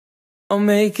I'll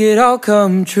make it all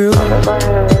come true.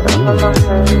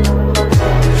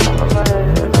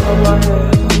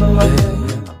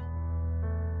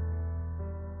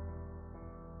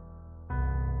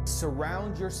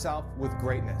 Surround yourself with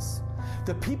greatness.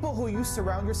 The people who you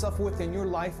surround yourself with in your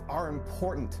life are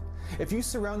important. If you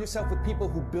surround yourself with people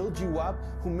who build you up,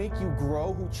 who make you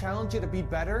grow, who challenge you to be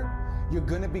better, you're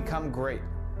going to become great.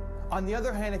 On the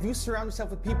other hand, if you surround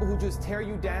yourself with people who just tear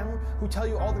you down, who tell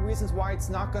you all the reasons why it's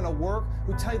not going to work,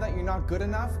 who tell you that you're not good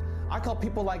enough, I call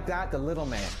people like that the little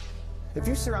man. If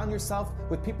you surround yourself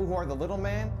with people who are the little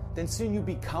man, then soon you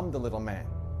become the little man.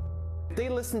 If they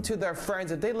listen to their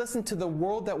friends, if they listen to the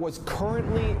world that was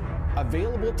currently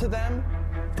available to them,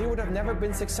 they would have never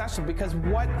been successful, because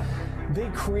what they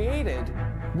created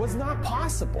was not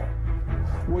possible.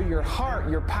 Where your heart,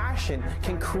 your passion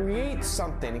can create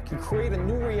something, it can create a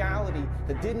new reality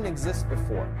that didn't exist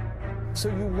before. So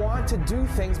you want to do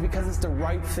things because it's the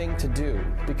right thing to do,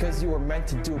 because you were meant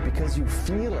to do it, because you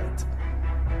feel it.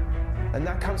 And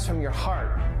that comes from your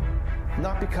heart,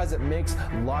 not because it makes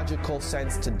logical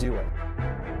sense to do it.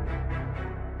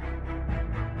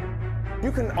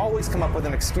 You can always come up with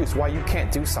an excuse why you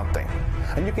can't do something.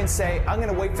 And you can say, I'm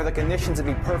going to wait for the conditions to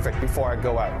be perfect before I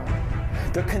go out.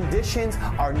 The conditions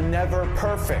are never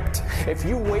perfect. If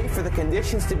you wait for the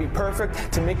conditions to be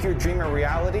perfect to make your dream a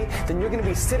reality, then you're going to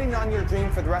be sitting on your dream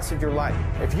for the rest of your life.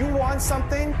 If you want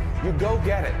something, you go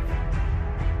get it.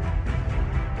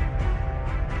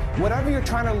 Whatever you're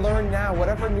trying to learn now,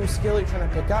 whatever new skill you're trying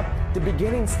to pick up, the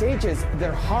beginning stages,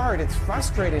 they're hard, it's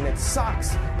frustrating, it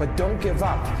sucks, but don't give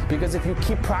up, because if you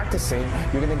keep practicing,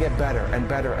 you're going to get better and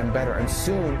better and better, and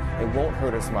soon it won't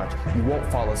hurt as much, you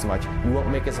won't fall as much, you won't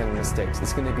make as many mistakes.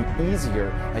 It's going to be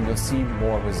easier and you'll see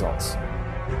more results.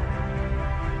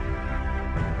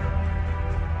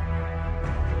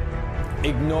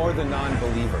 Ignore the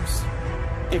non-believers.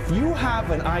 If you have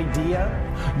an idea,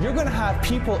 you're going to have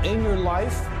people in your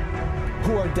life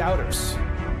who are doubters,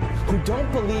 who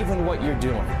don't believe in what you're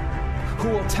doing, who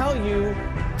will tell you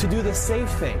to do the safe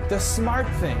thing, the smart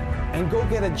thing, and go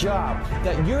get a job,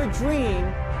 that your dream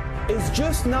is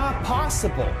just not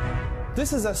possible.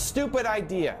 This is a stupid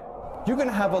idea. You're going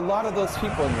to have a lot of those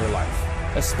people in your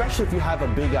life, especially if you have a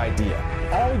big idea.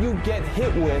 All you get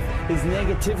hit with is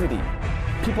negativity.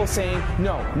 People saying,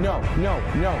 no, no, no,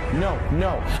 no, no,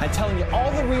 no, and telling you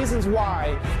all the reasons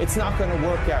why it's not going to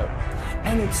work out.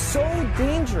 And it's so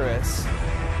dangerous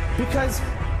because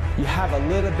you have a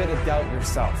little bit of doubt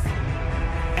yourself.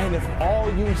 And if all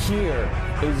you hear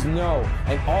is no,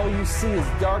 and all you see is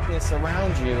darkness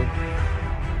around you,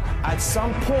 at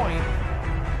some point,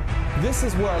 this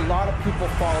is where a lot of people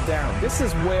fall down. This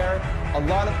is where a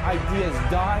lot of ideas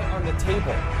die on the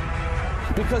table.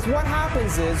 Because what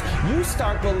happens is you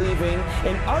start believing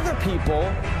in other people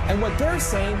and what they're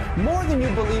saying more than you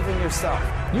believe in yourself.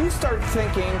 You start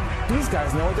thinking, these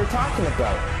guys know what they're talking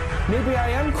about. Maybe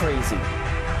I am crazy.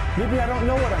 Maybe I don't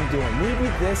know what I'm doing. Maybe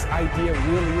this idea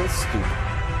really is stupid.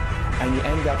 And you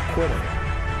end up quitting.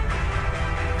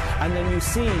 And then you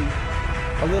see,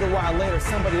 a little while later,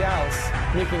 somebody else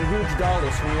making huge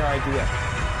dollars from your idea.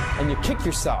 And you kick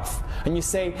yourself and you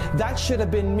say, that should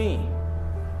have been me.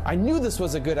 I knew this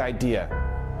was a good idea,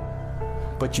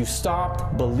 but you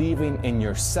stopped believing in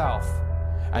yourself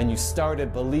and you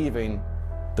started believing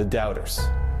the doubters.